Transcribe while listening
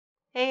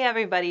Hey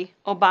everybody,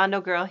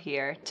 Obando Girl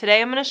here.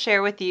 Today I'm going to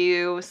share with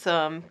you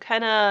some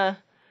kind of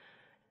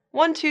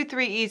 1, 2,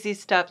 3 easy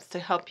steps to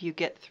help you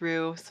get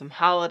through some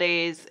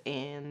holidays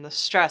and the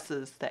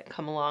stresses that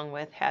come along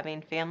with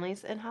having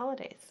families and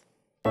holidays.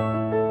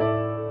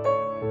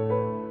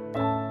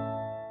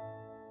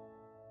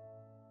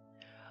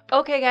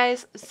 Okay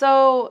guys,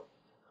 so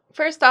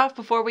first off,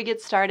 before we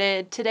get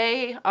started,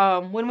 today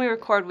when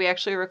we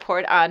actually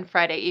record on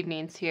Friday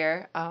evenings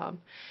here.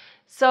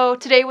 So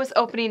today was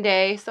opening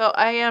day, so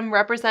I am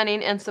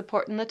representing and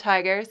supporting the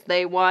Tigers.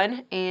 They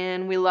won,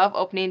 and we love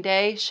opening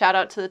day. Shout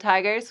out to the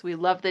Tigers. We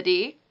love the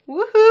D.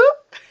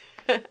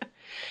 Woohoo!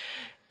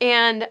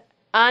 And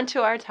on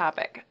to our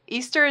topic.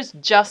 Easter is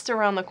just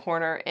around the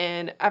corner,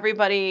 and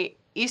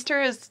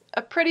Easter is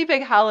a pretty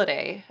big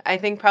holiday. I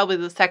think probably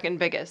the second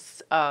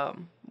biggest,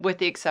 with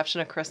the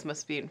exception of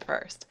Christmas being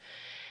first.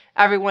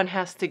 Everyone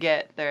has to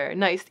get their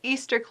nice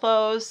Easter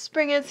clothes.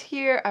 Spring is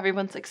here.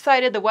 Everyone's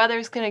excited. The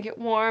weather's going to get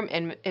warm.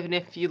 And even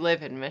if you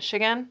live in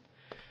Michigan,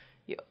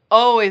 you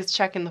always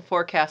check in the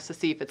forecast to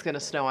see if it's going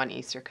to snow on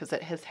Easter because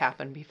it has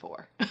happened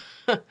before.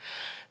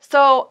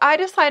 So I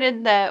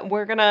decided that I'm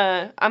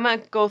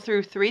going to go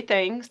through 3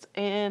 things.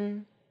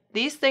 And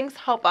these things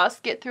help us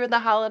get through the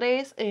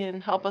holidays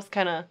and help us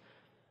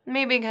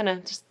maybe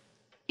just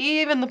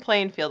even the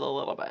playing field a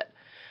little bit.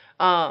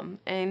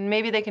 And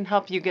maybe they can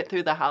help you get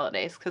through the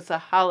holidays because the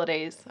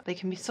holidays, they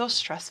can be so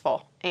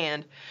stressful.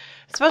 And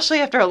especially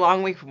after a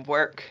long week of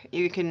work,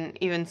 you can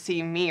even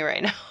see me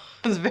right now.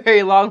 It's a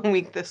very long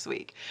week this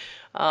week.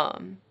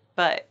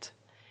 But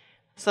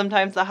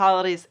sometimes the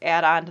holidays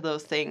add on to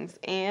those things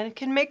and it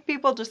can make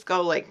people just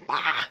go like,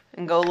 bah,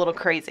 and go a little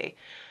crazy.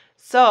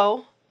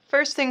 So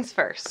first things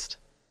first,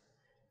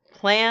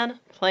 plan,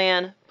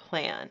 plan,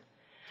 plan.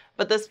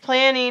 But this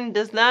planning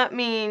does not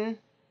mean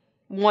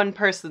one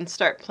person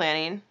start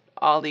planning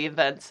all the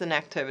events and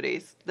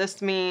activities.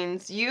 This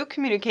means you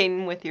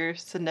communicating with your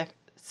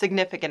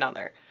significant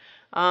other,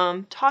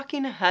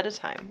 talking ahead of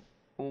time.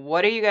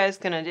 What are you guys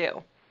going to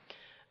do?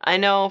 I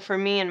know for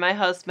me and my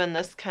husband,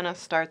 this kind of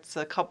starts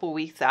a couple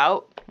weeks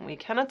out. We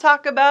kind of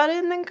talk about it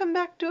and then come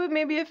back to it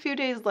maybe a few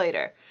days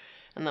later.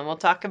 And then we'll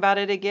talk about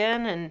it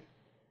again and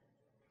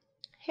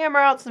hammer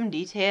out some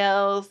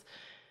details,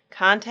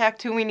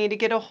 contact who we need to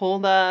get a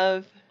hold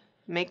of,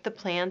 make the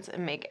plans,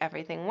 and make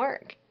everything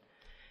work.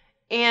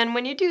 And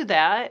when you do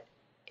that,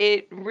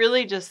 it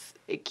really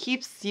it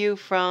keeps you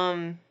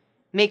from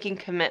making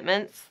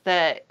commitments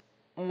that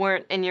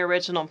weren't in your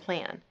original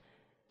plan.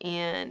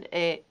 And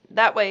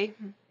that way,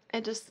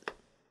 it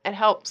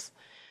helps.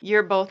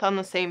 You're both on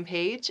the same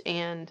page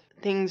and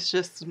things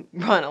just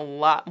run a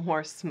lot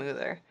more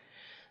smoother.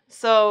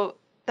 So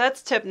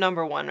that's tip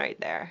number 1 right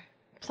there.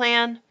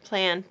 Plan,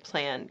 plan,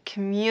 plan.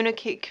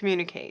 Communicate,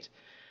 communicate.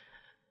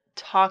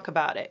 Talk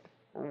about it.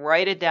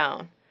 Write it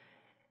down.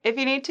 If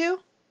you need to,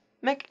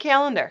 make a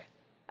calendar.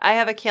 I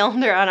have a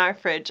calendar on our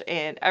fridge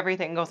and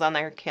everything goes on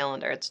their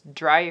calendar. It's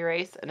dry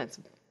erase and it's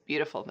a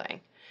beautiful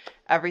thing.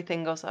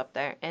 Everything goes up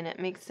there and it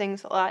makes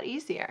things a lot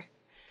easier.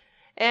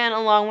 And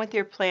along with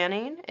your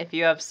planning, if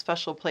you have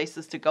special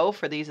places to go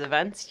for these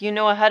events, you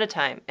know ahead of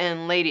time.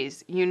 And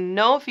ladies, you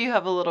know if you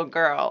have a little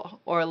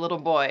girl or a little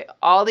boy,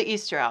 all the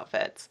Easter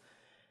outfits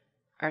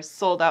are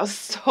sold out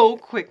so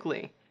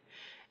quickly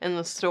in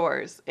the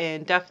stores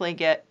and definitely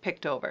get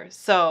picked over.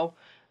 So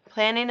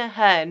planning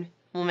ahead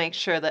will make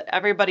sure that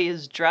everybody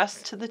is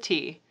dressed to the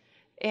T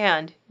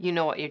and you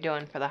know what you're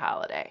doing for the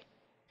holiday.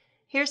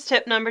 Here's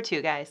tip number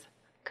 2, guys.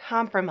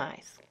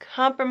 Compromise.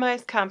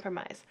 Compromise,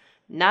 compromise.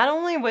 Not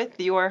only with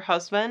your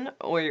husband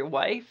or your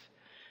wife,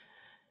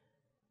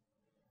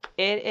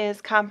 it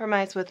is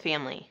compromise with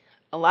family.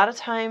 A lot of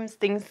times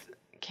things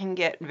can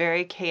get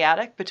very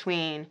chaotic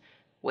between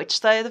which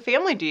side of the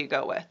family do you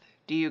go with?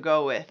 Do you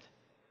go with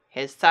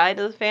his side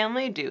of the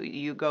family? Do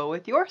you go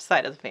with your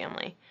side of the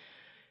family?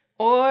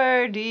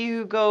 Or do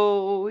you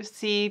go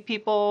see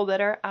people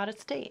that are out of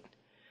state?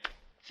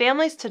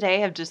 Families today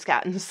have just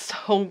gotten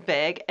so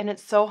big and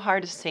it's so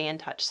hard to stay in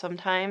touch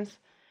sometimes.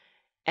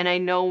 And I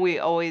know we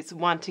always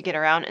want to get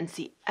around and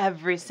see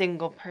every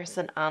single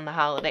person on the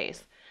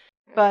holidays.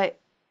 But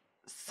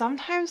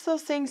sometimes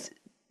those things,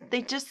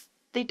 they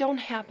don't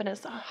happen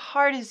as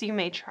hard as you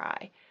may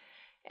try.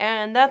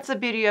 And that's the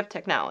beauty of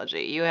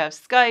technology. You have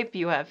Skype,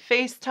 you have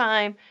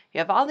FaceTime, you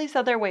have all these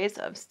other ways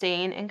of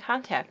staying in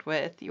contact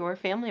with your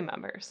family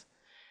members.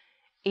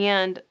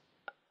 And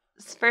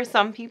for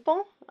some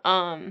people,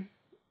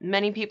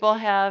 many people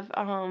have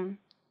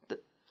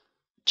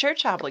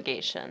church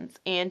obligations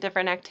and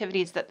different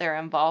activities that they're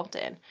involved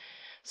in.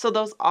 So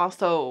those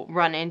also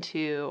run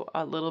into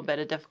a little bit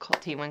of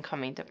difficulty when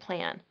coming to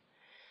plan.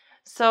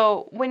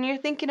 So when you're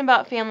thinking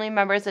about family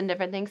members and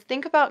different things,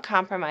 think about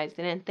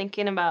compromising and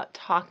thinking about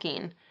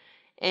talking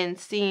and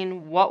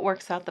seeing what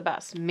works out the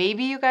best.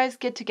 Maybe you guys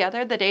get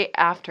together the day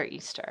after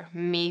Easter.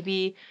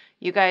 Maybe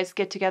you guys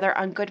get together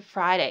on Good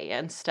Friday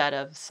instead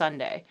of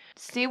Sunday.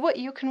 See what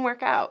you can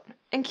work out.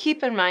 And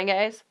keep in mind,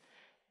 guys,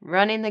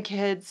 running the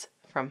kids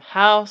from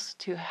house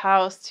to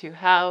house to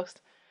house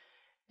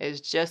is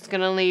just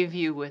going to leave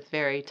you with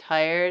very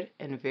tired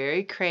and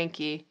very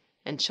cranky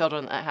and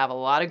children that have a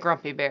lot of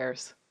grumpy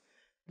bears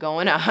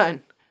going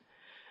on.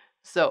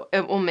 So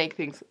it will make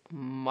things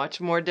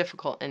much more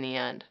difficult in the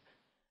end.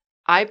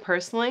 I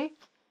personally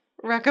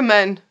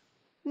recommend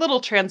little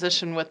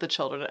transition with the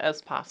children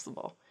as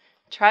possible.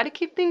 Try to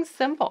keep things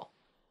simple.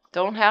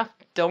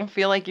 Don't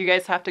feel like you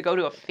guys have to go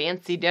to a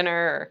fancy dinner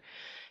or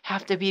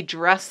have to be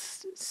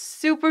dressed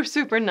super,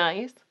 super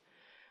nice.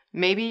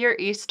 Maybe your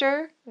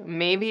Easter,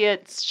 maybe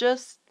it's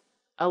just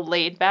a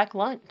laid back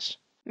lunch.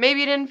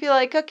 Maybe you didn't feel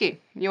like cooking.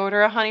 You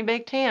order a honey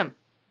baked ham.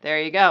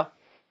 There you go.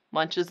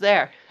 Lunch is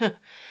there.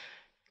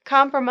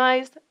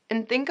 Compromise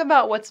and think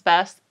about what's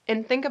best.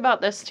 And think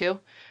about this too.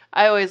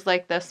 I always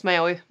like this.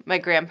 My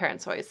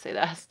grandparents always say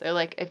this. They're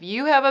like, if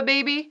you have a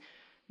baby,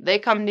 they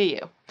come to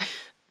you.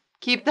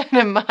 Keep that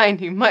in mind.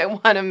 You might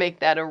want to make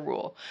that a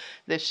rule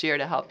this year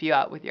to help you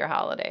out with your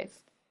holidays.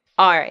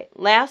 All right,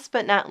 last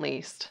but not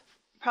least,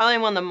 probably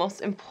one of the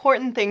most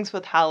important things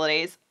with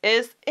holidays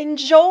is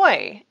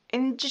enjoy.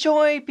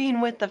 Enjoy being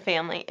with the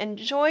family.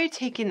 Enjoy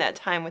taking that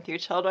time with your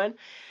children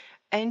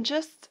and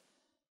just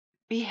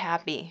be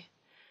happy.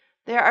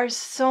 There are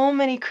so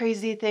many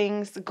crazy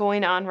things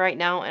going on right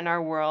now in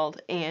our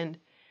world, and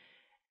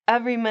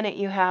every minute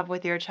you have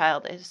with your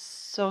child is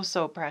so,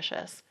 so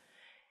precious.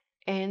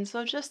 And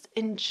so just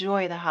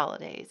enjoy the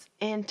holidays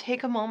and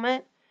take a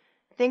moment,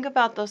 think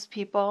about those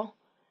people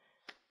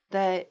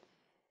that,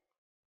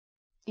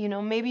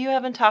 maybe you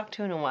haven't talked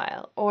to in a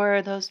while,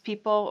 or those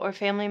people or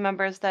family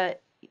members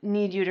that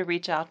need you to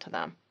reach out to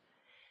them.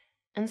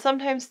 And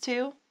sometimes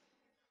too,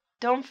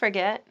 don't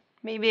forget,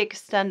 maybe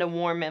extend a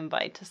warm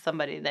invite to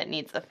somebody that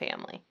needs a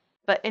family.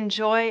 But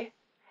enjoy,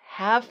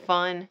 have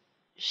fun,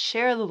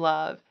 share the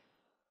love,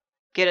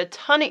 get a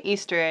ton of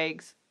Easter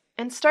eggs,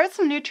 and start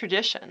some new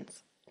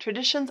traditions.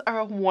 Traditions are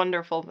a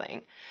wonderful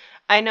thing.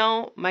 I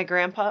know my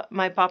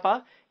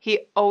papa, he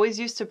always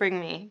used to bring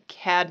me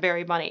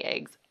Cadbury bunny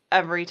eggs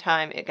every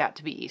time it got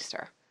to be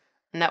Easter.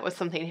 And that was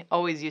something he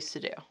always used to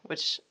do,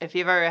 which if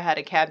you've ever had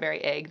a Cadbury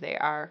egg, they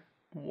are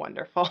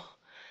wonderful.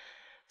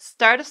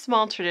 Start a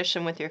small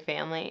tradition with your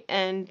family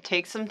and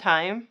take some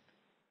time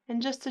and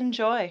just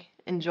enjoy.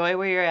 Enjoy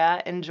where you're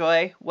at,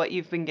 enjoy what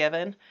you've been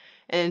given,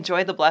 and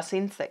enjoy the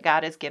blessings that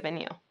God has given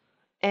you.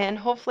 And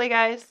hopefully,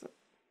 guys,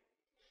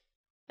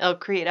 it'll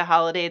create a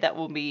holiday that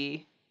will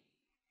be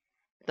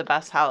the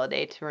best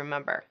holiday to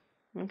remember.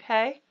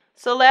 Okay?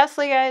 So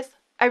lastly, guys,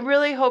 I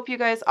really hope you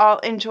guys all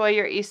enjoy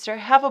your Easter.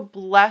 Have a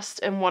blessed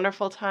and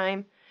wonderful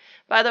time.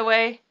 By the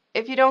way,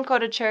 if you don't go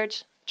to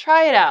church,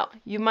 try it out.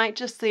 You might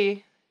just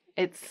see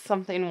it's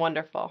something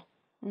wonderful.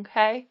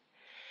 Okay?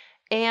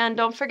 And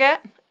don't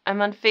forget, I'm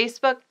on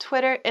Facebook,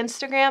 Twitter,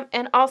 Instagram,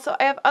 and also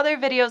I have other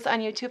videos on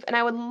YouTube, and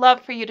I would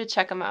love for you to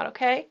check them out,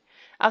 okay?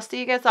 I'll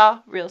see you guys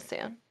all real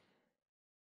soon.